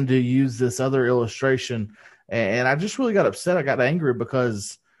began to use this other illustration, and I just really got upset. I got angry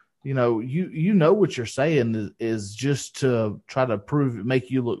because, you know what you're saying is just to try to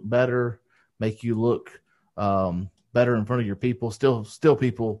make you look better, make you look better in front of your people. Still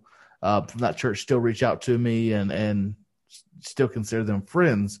people from that church still reach out to me and still consider them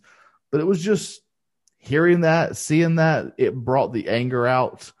friends. But it was just hearing that, seeing that, it brought the anger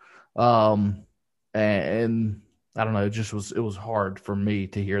out. And I don't know, it was hard for me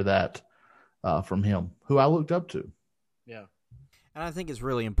to hear that from him, who I looked up to. Yeah. And I think it's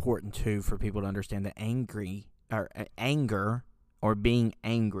really important too for people to understand that anger or being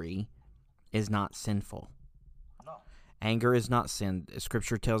angry is not sinful. No. Anger is not sin.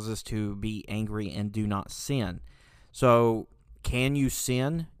 Scripture tells us to be angry and do not sin. So, can you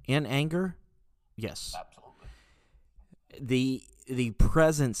sin in anger? Yes. Absolutely. The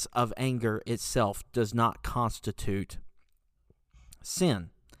presence of anger itself does not constitute sin.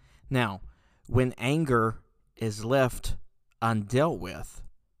 Now, when anger is left undealt with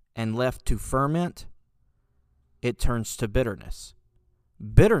and left to ferment, it turns to bitterness.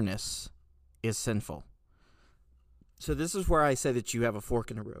 Bitterness is sinful. So this is where I say that you have a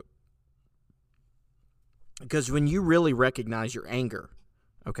fork in the road. Because when you really recognize your anger,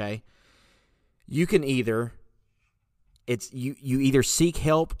 okay, you can either it's you either seek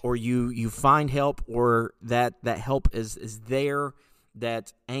help or you find help, or that help is there,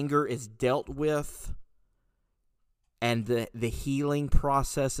 that anger is dealt with, and the healing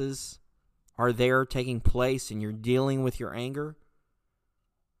processes are there taking place and you're dealing with your anger,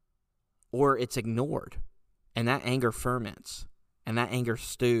 or it's ignored and that anger ferments and that anger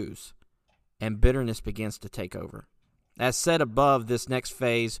stews and bitterness begins to take over. As said above, this next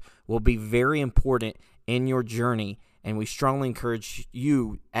phase will be very important in your journey, and we strongly encourage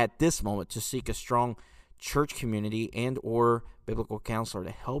you at this moment to seek a strong church community and or biblical counselor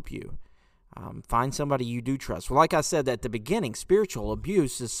to help you. Find somebody you do trust. Well, like I said at the beginning, spiritual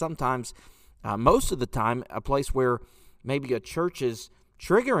abuse is sometimes, most of the time, a place where maybe a church is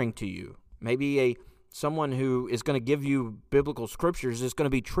triggering to you. Maybe someone who is going to give you biblical scriptures is going to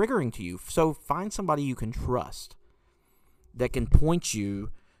be triggering to you. So find somebody you can trust that can point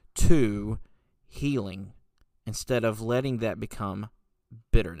you to healing instead of letting that become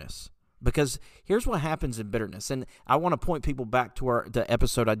bitterness. Because here's what happens in bitterness. And I want to point people back to the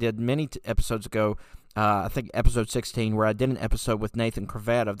episode I did many episodes ago, I think episode 16, where I did an episode with Nathan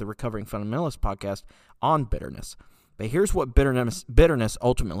Cravat of the Recovering Fundamentalist podcast on bitterness. But here's what bitterness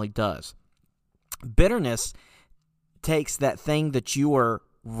ultimately does. Bitterness takes that thing that you are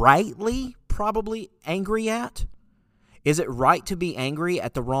rightly probably angry at. Is it right to be angry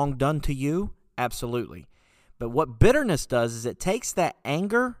at the wrong done to you? Absolutely. But what bitterness does is it takes that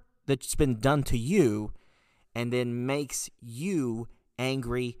anger that's been done to you and then makes you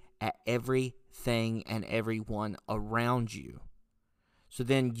angry at everything and everyone around you. So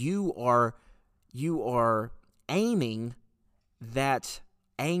then you are aiming that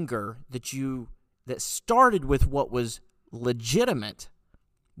anger that started with what was legitimate,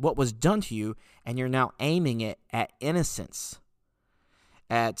 what was done to you, and you're now aiming it at innocence,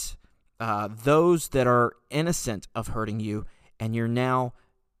 at those that are innocent of hurting you, and you're now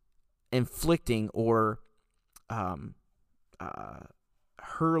inflicting or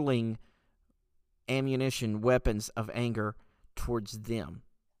hurling ammunition, weapons of anger towards them.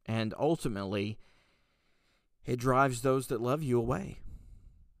 And ultimately, it drives those that love you away.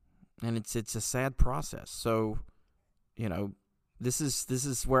 And it's a sad process. So, this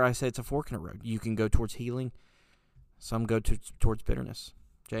is where I say it's a fork in the road. You can go towards healing. Some go towards bitterness.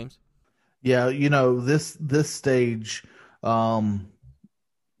 James? Yeah, this stage,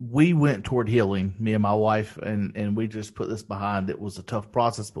 we went toward healing, me and my wife, and we just put this behind. It was a tough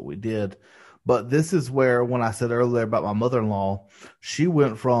process, but we did. But this is where, when I said earlier about my mother-in-law, she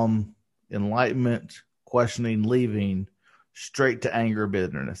went from enlightenment, questioning, leaving, straight to anger,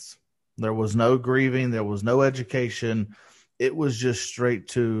 bitterness. There was no grieving. There was no education. It was just straight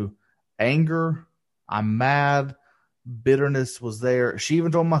to anger. I'm mad. Bitterness was there. She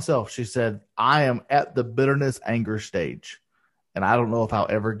even told myself, she said, I am at the bitterness anger stage, and I don't know if I'll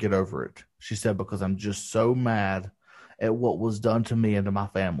ever get over it. She said, because I'm just so mad at what was done to me and to my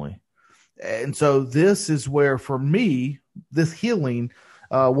family. And so this is where, for me, this healing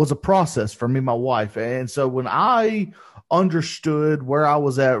was a process for me and my wife. And so when I understood where I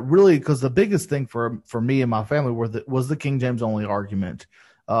was at, really, because the biggest thing for me and my family was the King James only argument.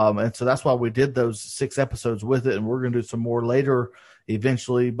 And so that's why we did those 6 episodes with it, and we're going to do some more later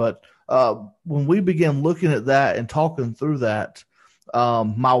eventually. But when we began looking at that and talking through that,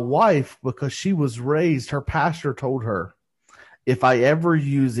 my wife, because she was raised, her pastor told her, if I ever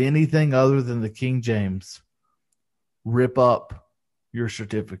use anything other than the King James, rip up your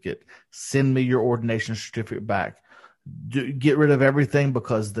certificate. Send me your ordination certificate back. Get rid of everything,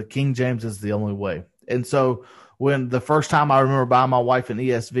 because the King James is the only way. And so when the first time I remember buying my wife an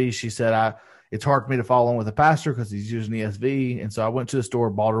ESV, she said, it's hard for me to follow on with a pastor because he's using ESV. And so I went to the store,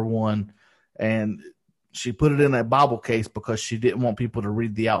 bought her one, and she put it in a Bible case because she didn't want people to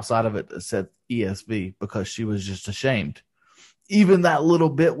read the outside of it that said ESV, because she was just ashamed. Even that little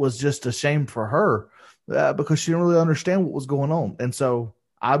bit was just a shame for her because she didn't really understand what was going on. And so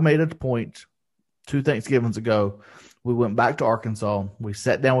I made it a point 2 Thanksgivings ago. We went back to Arkansas. We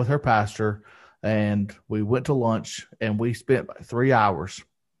sat down with her pastor, and we went to lunch, and we spent 3 hours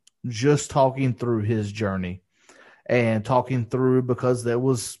just talking through his journey and talking through, because there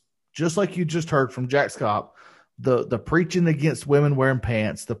was, just like you just heard from Jack Scott, the preaching against women wearing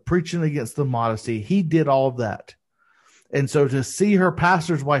pants, the preaching against the modesty. He did all of that. And so to see her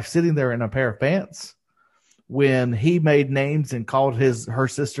pastor's wife sitting there in a pair of pants when he made names and called her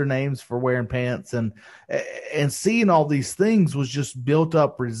sister names for wearing pants, and seeing all these things was just built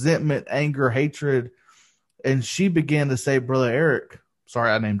up resentment, anger, hatred. And she began to say, Brother Eric,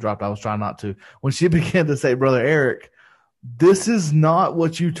 sorry, I name dropped. I was trying not to. When she began to say, Brother Eric, this is not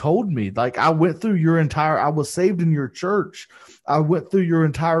what you told me. Like, I went through I was saved in your church. I went through your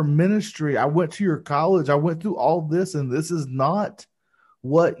entire ministry. I went to your college. I went through all this, and this is not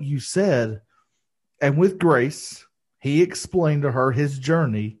what you said. And with grace, he explained to her his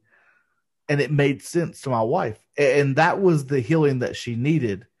journey, and it made sense to my wife. And that was the healing that she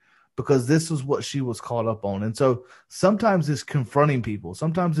needed, because this was what she was caught up on. And so sometimes it's confronting people.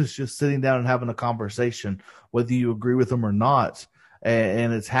 Sometimes it's just sitting down and having a conversation, whether you agree with them or not.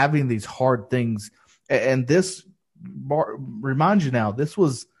 And it's having these hard things. And this reminds you now, this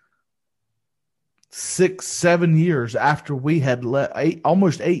was 6-7 years after we had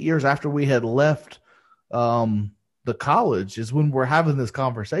almost 8 years after we had left the college is when we're having this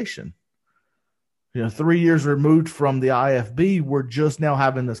conversation. 3 years removed from the IFB, we're just now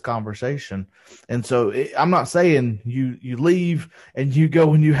having this conversation. And so I'm not saying you leave and you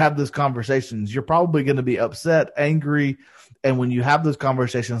go and you have those conversations. You're probably going to be upset, angry. And when you have those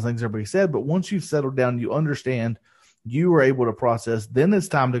conversations, things are being said. But once you've settled down, you understand, you were able to process, then it's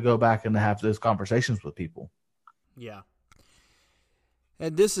time to go back and to have those conversations with people. Yeah.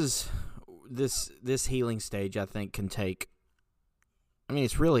 And this healing stage, I think, can take,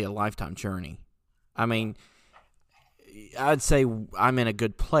 it's really a lifetime journey. I'd say I'm in a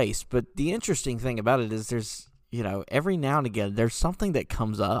good place, but the interesting thing about it is there's, every now and again, there's something that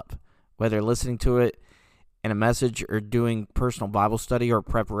comes up, whether listening to it in a message or doing personal Bible study or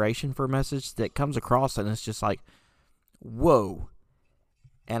preparation for a message that comes across, and it's just like, whoa.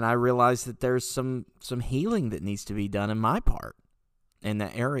 And I realize that there's some healing that needs to be done in my part in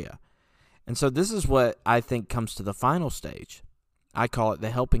that area. And so this is what I think comes to the final stage. I call it the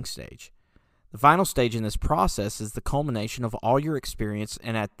helping stage. The final stage in this process is the culmination of all your experience,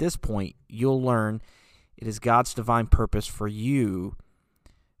 and at this point, you'll learn it is God's divine purpose for you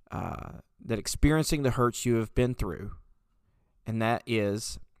that experiencing the hurts you have been through, and that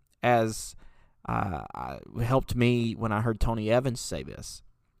is, as helped me when I heard Tony Evans say this,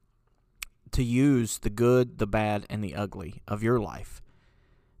 to use the good, the bad, and the ugly of your life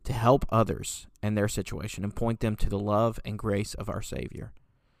to help others in their situation and point them to the love and grace of our Savior.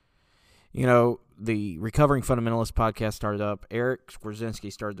 The Recovering Fundamentalist podcast started up. Eric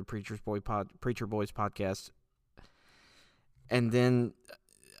Skwarczynski started the Preacher Boys podcast. And then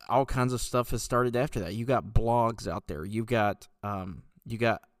all kinds of stuff has started after that. You got blogs out there. You got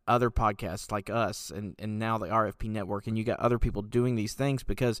other podcasts like us and now the RFP Network, and you got other people doing these things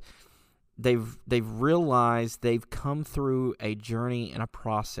because they've realized they've come through a journey and a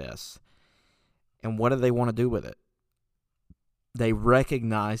process. And what do they want to do with it? They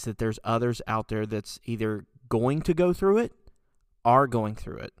recognize that there's others out there that's either going to go through it, are going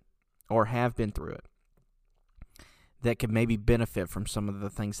through it, or have been through it, that can maybe benefit from some of the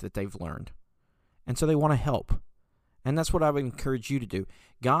things that they've learned. And so they want to help. And that's what I would encourage you to do.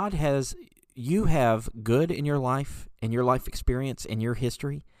 You have good in your life experience, in your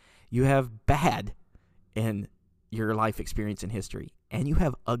history. You have bad in your life experience and history. And you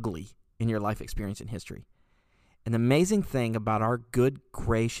have ugly in your life experience and history. And the amazing thing about our good,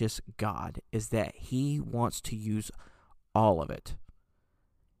 gracious God is that He wants to use all of it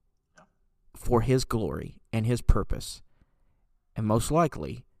for His glory and His purpose, and most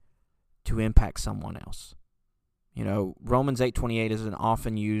likely to impact someone else. Romans 8:28 is an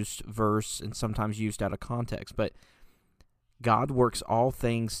often used verse and sometimes used out of context, but God works all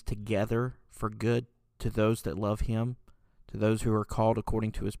things together for good to those that love Him, to those who are called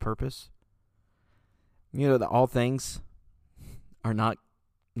according to His purpose. That all things are not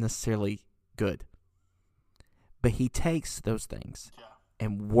necessarily good. But He takes those things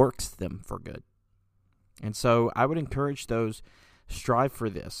and works them for good. And so I would encourage those, strive for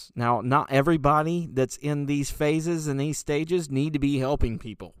this. Now, not everybody that's in these phases and these stages need to be helping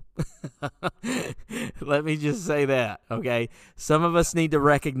people. Let me just say that, okay? Some of us need to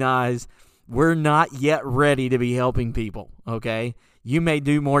recognize we're not yet ready to be helping people, okay? You may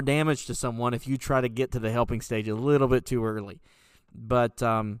do more damage to someone if you try to get to the helping stage a little bit too early. But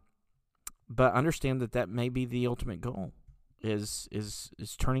understand that may be the ultimate goal, is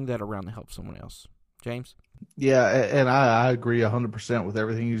turning that around to help someone else. James? Yeah, and I agree 100% with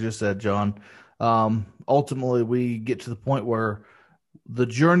everything you just said, John. Ultimately, we get to the point where the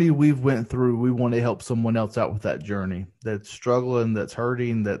journey we've went through, we want to help someone else out with that journey that's struggling, that's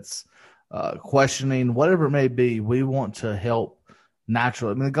hurting, that's questioning, whatever it may be. We want to help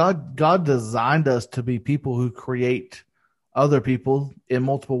naturally. God designed us to be people who create other people in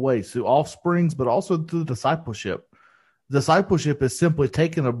multiple ways, through offsprings, but also through discipleship. Discipleship is simply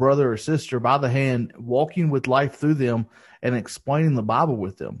taking a brother or sister by the hand, walking with life through them, and explaining the Bible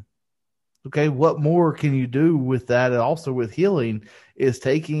with them. Okay, what more can you do with that? And also with healing is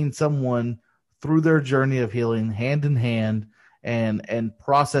taking someone through their journey of healing hand in hand and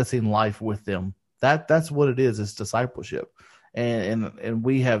processing life with them. That's what it is. It's discipleship. And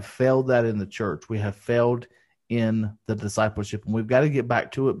we have failed that in the church. We have failed in the discipleship, and we've got to get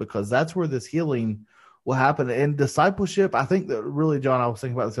back to it, because that's where this healing will happen. And discipleship, I think that really, John, I was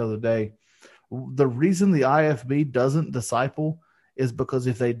thinking about this the other day. The reason the IFB doesn't disciple is because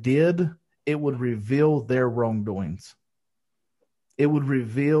if they did, it would reveal their wrongdoings. It would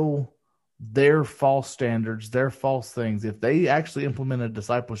reveal their false standards, their false things. If they actually implemented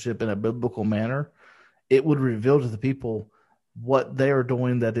discipleship in a biblical manner, it would reveal to the people what they are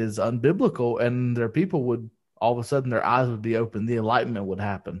doing that is unbiblical, and their people would, all of a sudden, their eyes would be open. The enlightenment would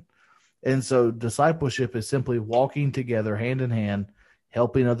happen. And so discipleship is simply walking together hand in hand,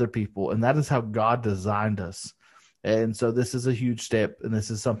 helping other people. And that is how God designed us. And so this is a huge step. And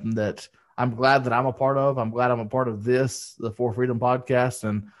this is something that I'm glad that I'm a part of. I'm glad I'm a part of this, the For Freedom podcast,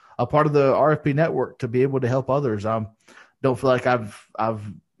 and a part of the RFP network to be able to help others. I don't feel like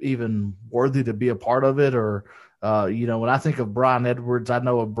I've even worthy to be a part of it, or, when I think of Brian Edwards, I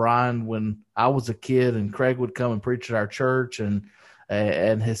know of Brian when I was a kid and Craig would come and preach at our church, and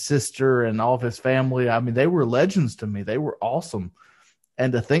his sister and all of his family. I mean, they were legends to me. They were awesome.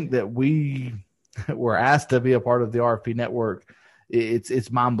 And to think that we were asked to be a part of the RFP network,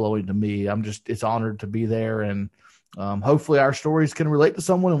 it's mind blowing to me. It's honored to be there. And hopefully our stories can relate to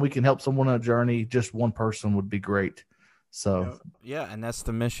someone and we can help someone on a journey. Just one person would be great. So, yeah. And that's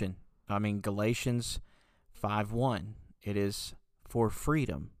the mission. I mean, Galatians 5:1, it is for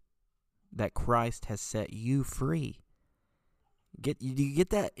freedom that Christ has set you free. Do you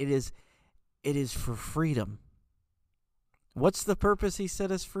get that? It is for freedom. What's the purpose he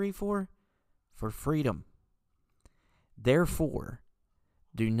set us free for? For freedom. Therefore,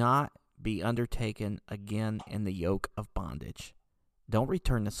 do not be undertaken again in the yoke of bondage. Don't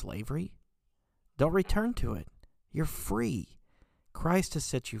return to slavery. Don't return to it. You're free. Christ has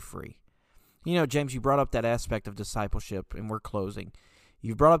set you free. James, you brought up that aspect of discipleship, and we're closing.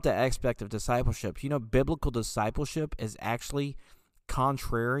 You brought up that aspect of discipleship. Biblical discipleship is actually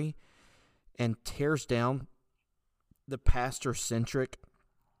contrary and tears down the pastor-centric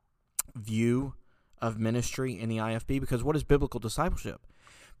view of ministry in the IFB, because what is biblical discipleship?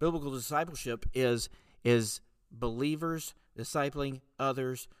 Biblical discipleship is believers discipling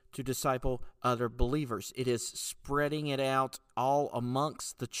others to disciple other believers. It is spreading it out all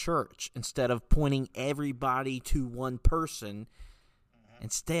amongst the church instead of pointing everybody to one person.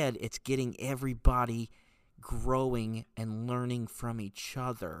 Instead, it's getting everybody growing and learning from each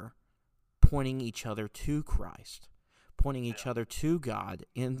other, pointing each other to Christ, pointing each other to God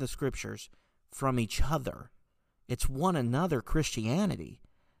in the Scriptures from each other. It's one another Christianity,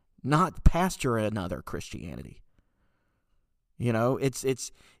 not pastor another Christianity.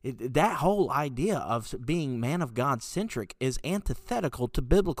 That whole idea of being man of God centric is antithetical to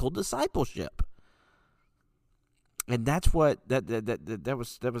biblical discipleship. And that's what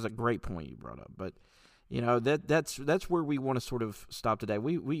that was a great point you brought up. But that's where we want to sort of stop today.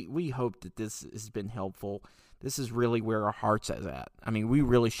 We hope that this has been helpful. This is really where our hearts is at. I mean, we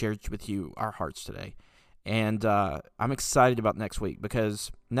really shared with you our hearts today. And I'm excited about next week,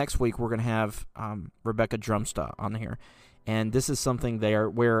 because next week we're going to have Rebecca Drumsta on here. And this is something there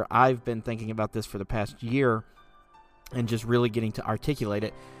where I've been thinking about this for the past year and just really getting to articulate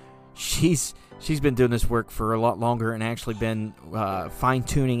it. She's been doing this work for a lot longer and actually been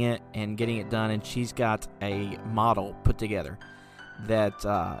fine-tuning it and getting it done. And she's got a model put together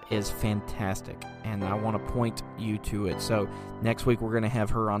that is fantastic. And I want to point you to it. So next week we're going to have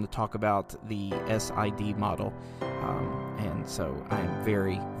her on to talk about the SID model. And so I am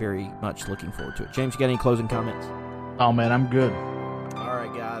very, very much looking forward to it. James, you got any closing comments? Oh, man, I'm good. All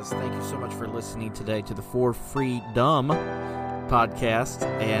right, guys. Thank you so much for listening today to the For Freedom podcast.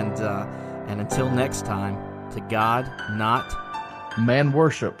 And until next time, to God, not man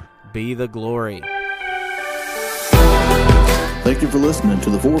worship, be the glory. Thank you for listening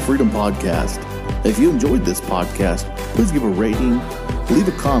to the For Freedom podcast. If you enjoyed this podcast, please give a rating, leave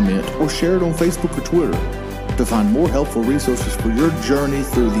a comment, or share it on Facebook or Twitter. To find more helpful resources for your journey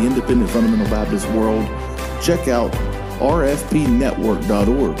through the independent fundamental Baptist world, check out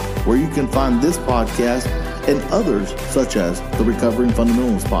rfpnetwork.org, where you can find this podcast and others such as the Recovering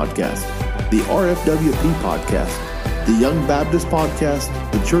Fundamentalists podcast, the RFWP podcast, the Young Baptist podcast,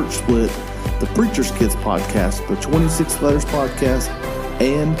 the Church Split, the Preacher's Kids podcast, the 26 Letters podcast,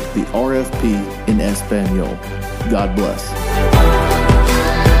 and the RFP in Espanol. God bless.